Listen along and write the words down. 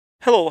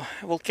Hello,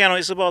 volcano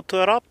is about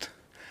to erupt.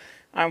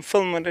 I'm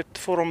filming it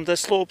from the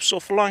slopes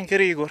of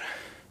Langihryggur.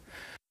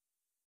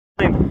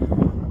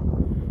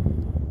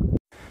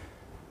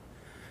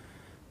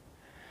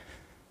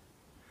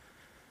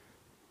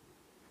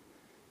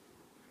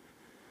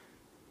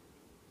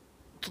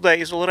 Today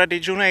is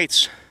already June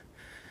 8th,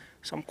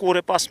 some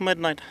quarter past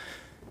midnight.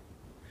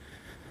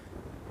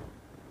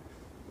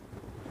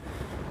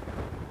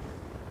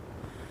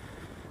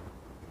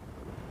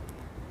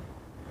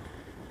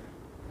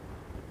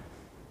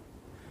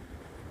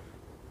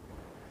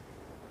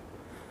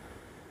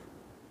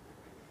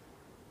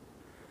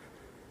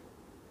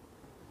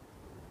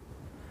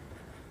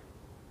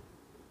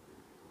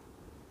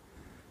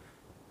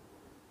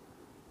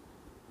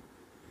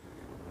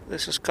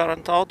 This is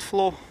current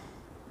outflow.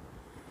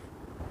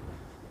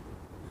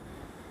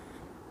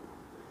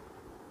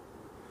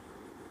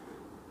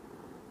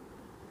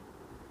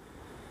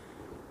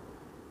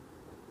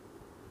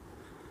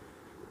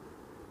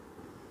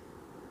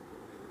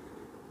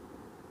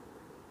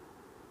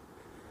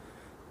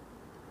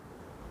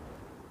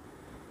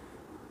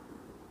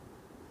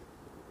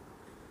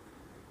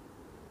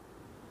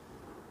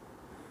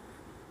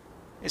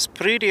 It's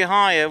pretty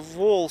high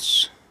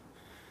walls.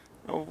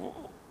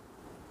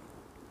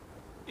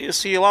 You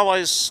see, lava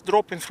is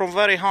dropping from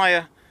very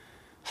high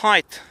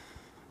height.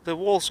 The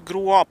walls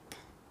grew up.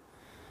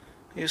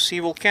 You see,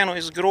 volcano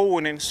is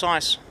growing in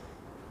size.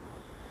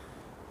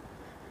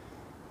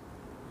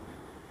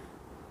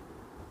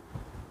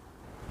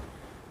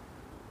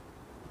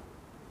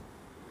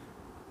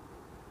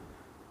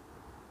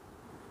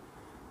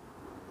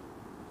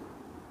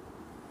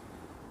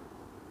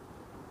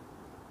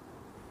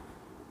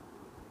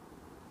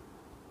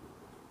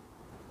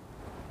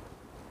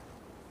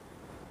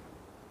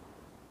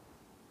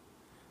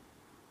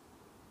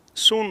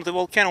 Soon the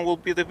volcano will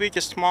be the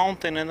biggest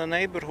mountain in the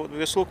neighborhood.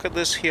 Just look at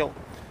this hill.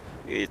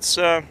 It's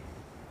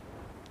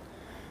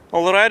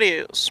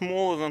already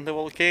smaller than the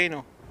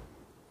volcano,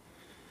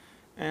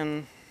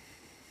 and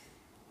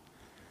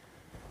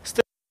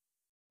still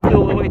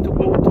a way to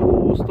go to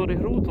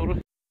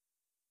Langihryggur.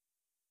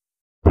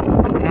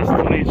 Has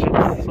to reach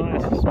its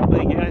size is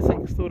big. I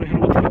think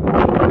Langihryggur.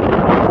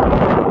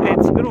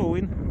 It's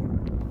growing.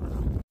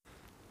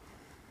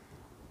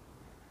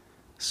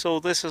 So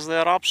this is the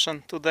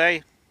eruption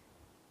today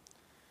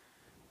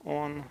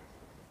on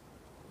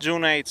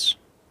June 8th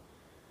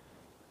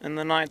in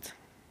the night.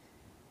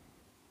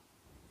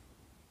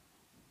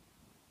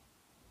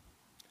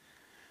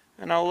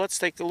 And now let's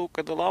take a look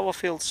at the lava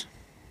fields.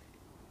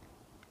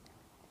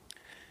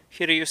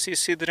 Here you see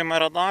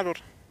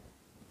Fagradalsfjall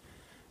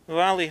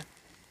valley.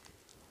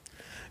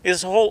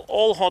 It's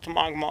all hot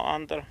magma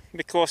under,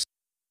 because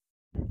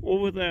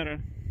over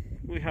there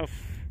we have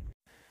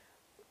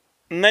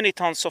many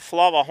tons of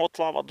lava, hot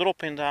lava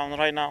dropping down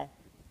right now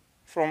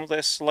from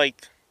this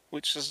lake,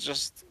 which is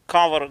just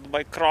covered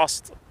by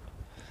crust,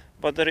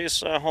 but there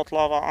is hot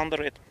lava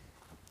under it,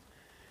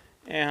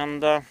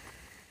 and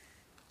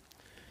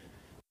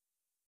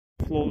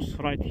flows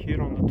right here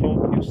on the top.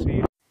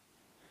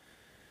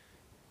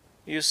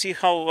 You see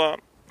how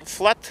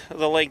flat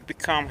the lake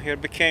became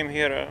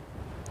here.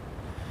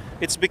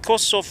 It's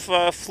because of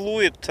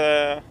fluid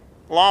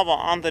lava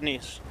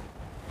underneath.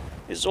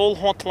 It's all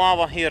hot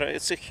lava here.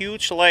 It's a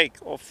huge lake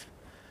of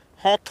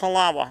hot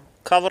lava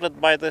covered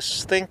by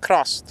this thin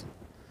crust.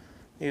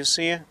 You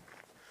see?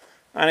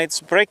 And it's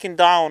breaking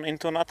down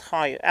into not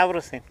high.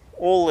 Everything,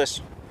 all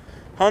this,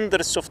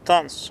 hundreds of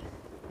tons,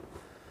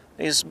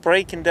 is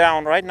breaking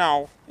down right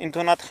now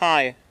into not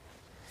high.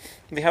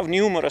 We have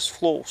numerous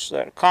flows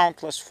there,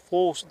 countless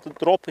flows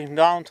dropping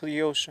down to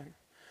the ocean.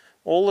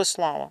 All this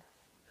lava.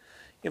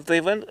 If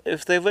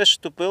they wish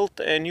to build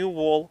a new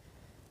wall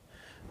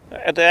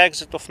at the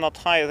exit of Not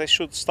High, they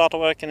should start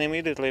working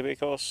immediately,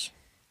 because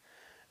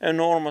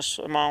enormous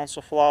amounts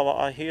of lava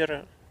are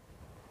here.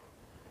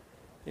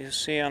 You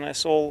see, and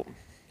it's all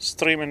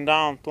streaming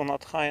down to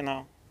Not High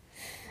now.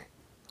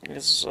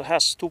 It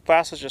has two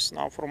passages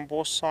now from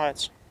both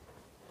sides.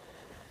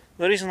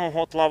 There is no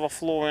hot lava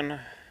flowing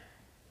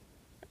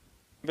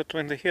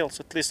between the hills.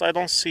 At least I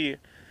don't see.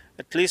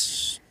 At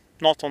least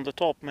not on the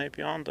top,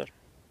 maybe under.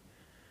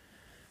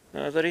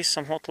 There is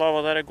some hot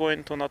lava that are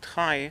going to Not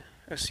High,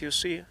 as you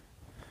see.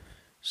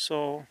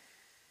 So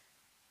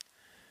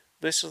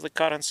this is the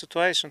current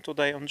situation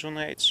today on June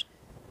 8th.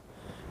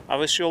 I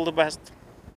wish you all the best.